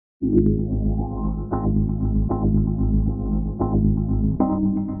Hi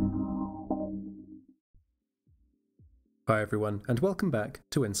everyone, and welcome back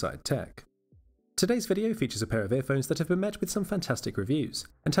to InsideTech. Today's video features a pair of earphones that have been met with some fantastic reviews,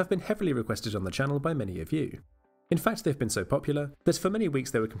 and have been heavily requested on the channel by many of you. In fact, they've been so popular that for many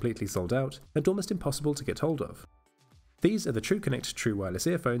weeks they were completely sold out and almost impossible to get hold of. These are the Trueconnect True Wireless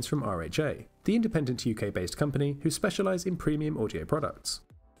Earphones from RHA, the independent UK-based company who specialise in premium audio products.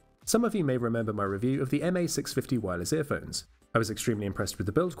 Some of you may remember my review of the MA650 wireless earphones. I was extremely impressed with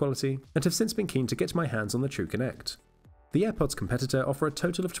the build quality, and have since been keen to get my hands on the Trueconnect. The AirPods competitor offer a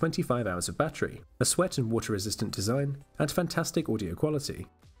total of 25 hours of battery, a sweat and water resistant design, and fantastic audio quality.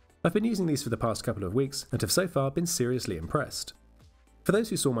 I've been using these for the past couple of weeks and have so far been seriously impressed. For those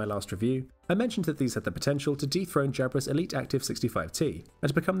who saw my last review, I mentioned that these had the potential to dethrone Jabra's Elite Active 65T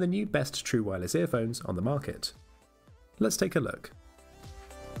and become the new best true wireless earphones on the market. Let's take a look.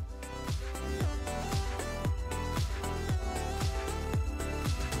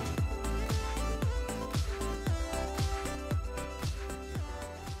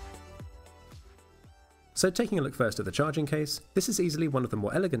 So taking a look first at the charging case, this is easily one of the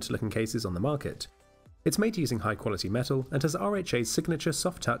more elegant looking cases on the market. It's made using high quality metal and has RHA's signature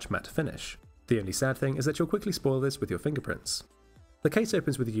soft touch matte finish. The only sad thing is that you'll quickly spoil this with your fingerprints. The case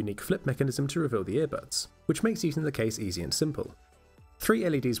opens with a unique flip mechanism to reveal the earbuds, which makes using the case easy and simple. 3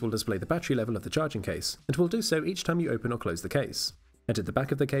 LEDs will display the battery level of the charging case, and will do so each time you open or close the case. And at the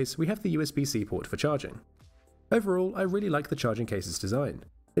back of the case we have the USB-C port for charging. Overall, I really like the charging case's design.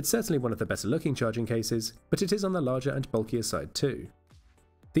 It's certainly one of the better looking charging cases, but it is on the larger and bulkier side too.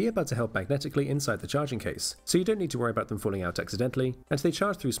 The earbuds are held magnetically inside the charging case, so you don't need to worry about them falling out accidentally, and they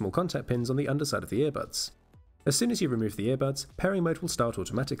charge through small contact pins on the underside of the earbuds. As soon as you remove the earbuds, pairing mode will start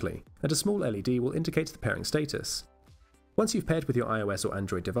automatically, and a small LED will indicate the pairing status. Once you've paired with your iOS or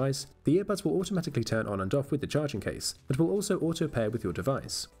Android device, the earbuds will automatically turn on and off with the charging case, but will also auto-pair with your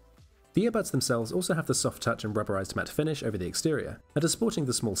device. The earbuds themselves also have the soft touch and rubberized matte finish over the exterior, and are sporting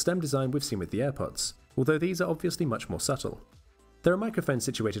the small stem design we've seen with the AirPods, although these are obviously much more subtle. There are microphones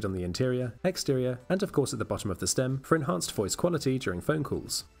situated on the interior, exterior, and of course at the bottom of the stem for enhanced voice quality during phone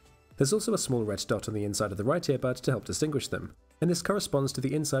calls. There's also a small red dot on the inside of the right earbud to help distinguish them, and this corresponds to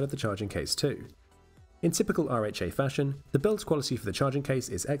the inside of the charging case too. In typical RHA fashion, the build quality for the charging case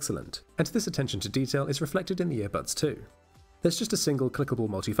is excellent, and this attention to detail is reflected in the earbuds too. There's just a single clickable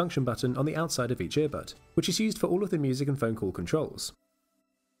multifunction button on the outside of each earbud, which is used for all of the music and phone call controls.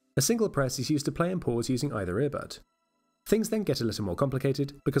 A single press is used to play and pause using either earbud. Things then get a little more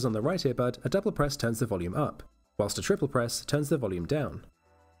complicated because on the right earbud a double press turns the volume up, whilst a triple press turns the volume down.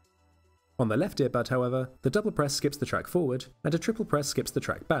 On the left earbud, however, the double press skips the track forward and a triple press skips the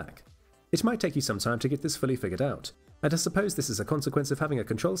track back. It might take you some time to get this fully figured out, and I suppose this is a consequence of having a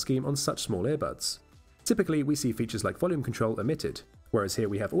control scheme on such small earbuds. Typically, we see features like volume control omitted, whereas here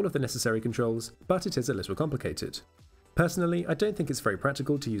we have all of the necessary controls, but it is a little complicated. Personally, I don't think it's very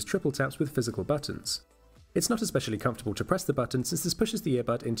practical to use triple taps with physical buttons. It's not especially comfortable to press the button since this pushes the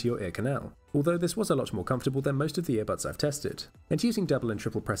earbud into your ear canal, although this was a lot more comfortable than most of the earbuds I've tested, and using double and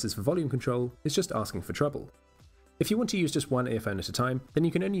triple presses for volume control is just asking for trouble. If you want to use just one earphone at a time, then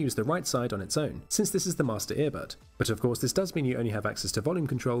you can only use the right side on its own, since this is the master earbud, but of course this does mean you only have access to volume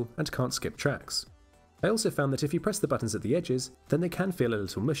control and can't skip tracks. I also found that if you press the buttons at the edges, then they can feel a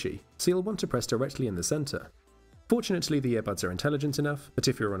little mushy, so you'll want to press directly in the centre. Fortunately, the earbuds are intelligent enough that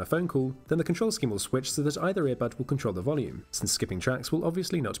if you're on a phone call, then the control scheme will switch so that either earbud will control the volume, since skipping tracks will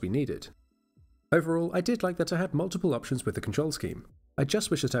obviously not be needed. Overall, I did like that I had multiple options with the control scheme. I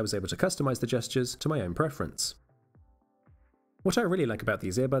just wish that I was able to customize the gestures to my own preference. What I really like about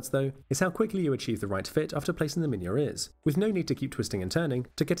these earbuds though, is how quickly you achieve the right fit after placing them in your ears, with no need to keep twisting and turning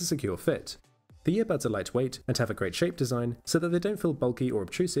to get a secure fit. The earbuds are lightweight and have a great shape design so that they don't feel bulky or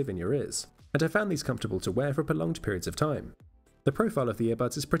obtrusive in your ears, and I found these comfortable to wear for prolonged periods of time. The profile of the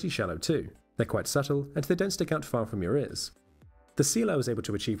earbuds is pretty shallow too, they're quite subtle and they don't stick out far from your ears. The seal I was able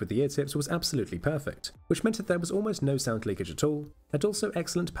to achieve with the ear tips was absolutely perfect, which meant that there was almost no sound leakage at all, and also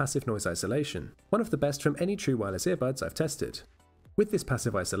excellent passive noise isolation, one of the best from any true wireless earbuds I've tested. With this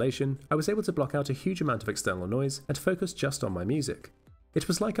passive isolation, I was able to block out a huge amount of external noise and focus just on my music. It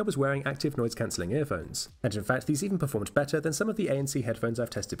was like I was wearing active noise cancelling earphones, and in fact these even performed better than some of the ANC headphones I've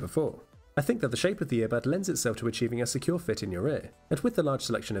tested before. I think that the shape of the earbud lends itself to achieving a secure fit in your ear, and with the large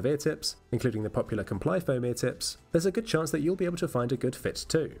selection of ear tips, including the popular Comply foam ear tips, there's a good chance that you'll be able to find a good fit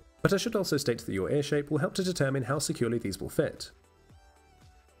too. But I should also state that your ear shape will help to determine how securely these will fit.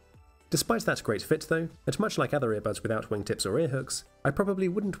 Despite that great fit though, and much like other earbuds without wingtips or ear hooks, I probably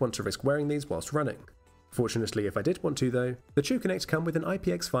wouldn't want to risk wearing these whilst running. Fortunately, if I did want to though, the Trueconnect come with an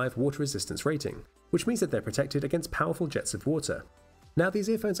IPX5 water resistance rating, which means that they're protected against powerful jets of water. Now, these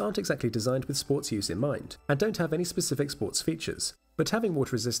earphones aren't exactly designed with sports use in mind, and don't have any specific sports features, but having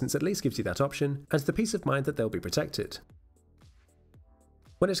water resistance at least gives you that option, and the peace of mind that they'll be protected.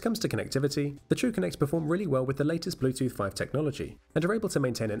 When it comes to connectivity, the Trueconnect perform really well with the latest Bluetooth 5 technology, and are able to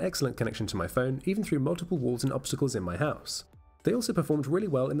maintain an excellent connection to my phone even through multiple walls and obstacles in my house. They also performed really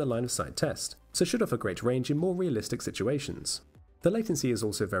well in the line of sight test, so should offer great range in more realistic situations. The latency is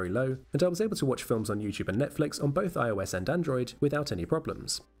also very low, and I was able to watch films on YouTube and Netflix on both iOS and Android without any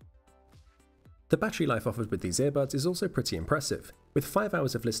problems. The battery life offered with these earbuds is also pretty impressive, with 5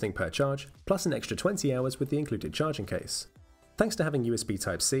 hours of listening per charge, plus an extra 20 hours with the included charging case. Thanks to having USB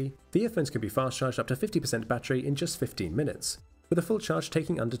Type-C, the earphones can be fast charged up to 50% battery in just 15 minutes, with a full charge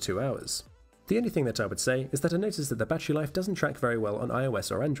taking under 2 hours. The only thing that I would say is that I noticed that the battery life doesn't track very well on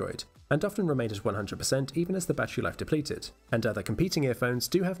iOS or Android, and often remained at 100% even as the battery life depleted, and other competing earphones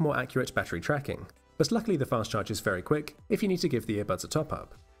do have more accurate battery tracking, but luckily the fast charge is very quick if you need to give the earbuds a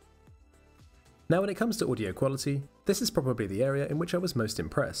top-up. Now when it comes to audio quality, this is probably the area in which I was most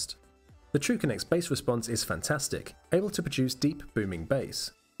impressed. The Trueconnect's bass response is fantastic, able to produce deep, booming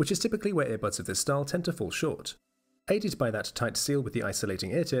bass, which is typically where earbuds of this style tend to fall short. Aided by that tight seal with the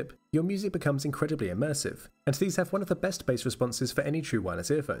isolating ear tip, your music becomes incredibly immersive, and these have one of the best bass responses for any true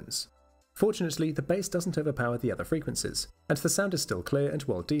wireless earphones. Fortunately, the bass doesn't overpower the other frequencies, and the sound is still clear and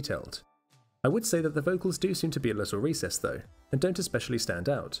well detailed. I would say that the vocals do seem to be a little recessed though, and don't especially stand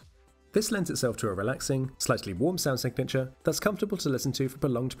out. This lends itself to a relaxing, slightly warm sound signature that's comfortable to listen to for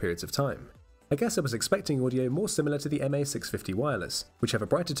prolonged periods of time. I guess I was expecting audio more similar to the MA650 wireless, which have a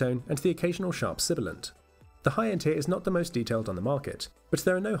brighter tone and the occasional sharp sibilant. The high-end here is not the most detailed on the market, but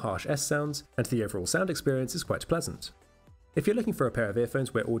there are no harsh S sounds, and the overall sound experience is quite pleasant. If you're looking for a pair of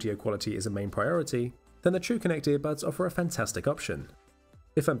earphones where audio quality is a main priority, then the Trueconnect earbuds offer a fantastic option.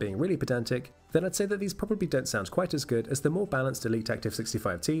 If I'm being really pedantic, then I'd say that these probably don't sound quite as good as the more balanced Elite Active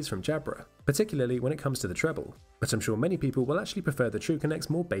 65Ts from Jabra, particularly when it comes to the treble, but I'm sure many people will actually prefer the Trueconnect's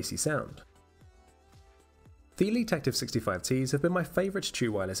more bassy sound. The Elite Active 65Ts have been my favourite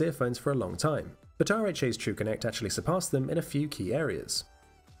true wireless earphones for a long time, but RHA's Trueconnect actually surpassed them in a few key areas.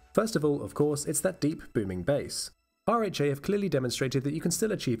 First of all, of course, it's that deep, booming bass. RHA have clearly demonstrated that you can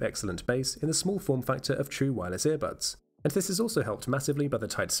still achieve excellent bass in the small form factor of true wireless earbuds, and this is also helped massively by the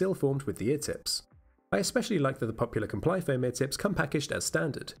tight seal formed with the ear tips. I especially like that the popular Comply foam ear tips come packaged as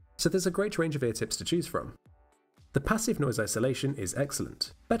standard, so there's a great range of ear tips to choose from. The passive noise isolation is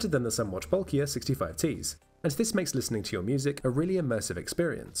excellent, better than the somewhat bulkier 65Ts, and this makes listening to your music a really immersive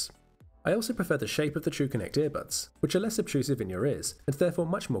experience. I also prefer the shape of the Trueconnect earbuds, which are less obtrusive in your ears and therefore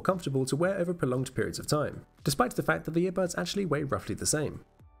much more comfortable to wear over prolonged periods of time, despite the fact that the earbuds actually weigh roughly the same.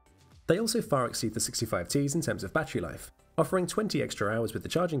 They also far exceed the 65Ts in terms of battery life, offering 20 extra hours with the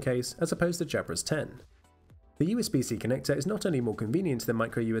charging case as opposed to Jabra's 10. The USB-C connector is not only more convenient than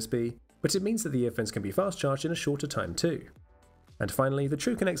micro USB, but it means that the earphones can be fast charged in a shorter time too. And finally, the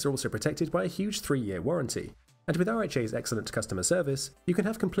Trueconnects are also protected by a huge 3-year warranty, and with RHA's excellent customer service, you can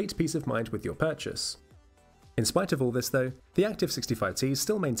have complete peace of mind with your purchase. In spite of all this though, the Active 65Ts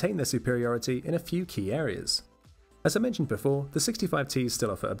still maintain their superiority in a few key areas. As I mentioned before, the 65Ts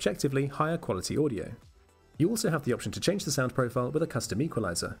still offer objectively higher quality audio. You also have the option to change the sound profile with a custom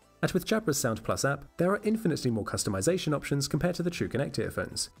equalizer, and with Jabra's Sound Plus app, there are infinitely more customization options compared to the Trueconnect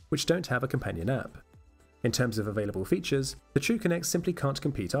earphones, which don't have a companion app. In terms of available features, the Trueconnect simply can't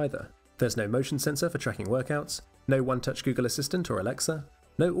compete either. There's no motion sensor for tracking workouts, no one-touch Google Assistant or Alexa,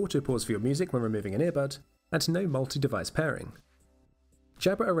 no auto-pause for your music when removing an earbud, and no multi-device pairing.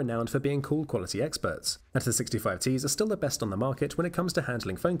 Jabra are renowned for being call quality experts, and the 65Ts are still the best on the market when it comes to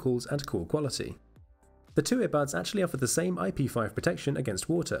handling phone calls and call quality. The two earbuds actually offer the same IP5 protection against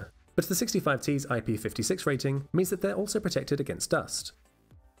water, but the 65T's IP56 rating means that they're also protected against dust.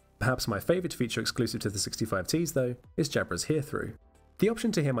 Perhaps my favourite feature exclusive to the 65Ts though is Jabra's hear-through. The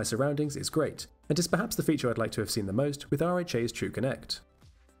option to hear my surroundings is great, and is perhaps the feature I'd like to have seen the most with RHA's Trueconnect.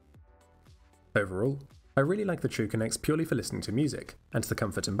 Overall, I really like the Trueconnects purely for listening to music, and the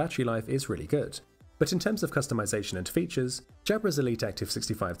comfort and battery life is really good. But in terms of customization and features, Jabra's Elite Active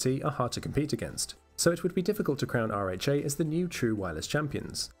 65T are hard to compete against, so it would be difficult to crown RHA as the new true wireless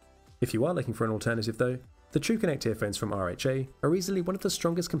champions. If you are looking for an alternative though, the Trueconnect earphones from RHA are easily one of the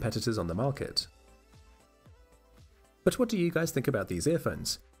strongest competitors on the market. But what do you guys think about these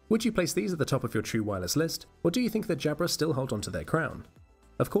earphones? Would you place these at the top of your true wireless list, or do you think that Jabra still hold on to their crown?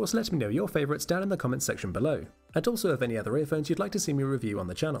 Of course, let me know your favourites down in the comments section below, and also of any other earphones you'd like to see me review on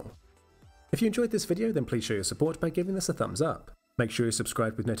the channel. If you enjoyed this video, then please show your support by giving this a thumbs up. Make sure you're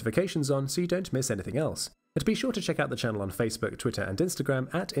subscribed with notifications on so you don't miss anything else. And be sure to check out the channel on Facebook, Twitter and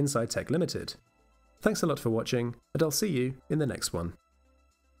Instagram at InsideTech Limited. Thanks a lot for watching, and I'll see you in the next one.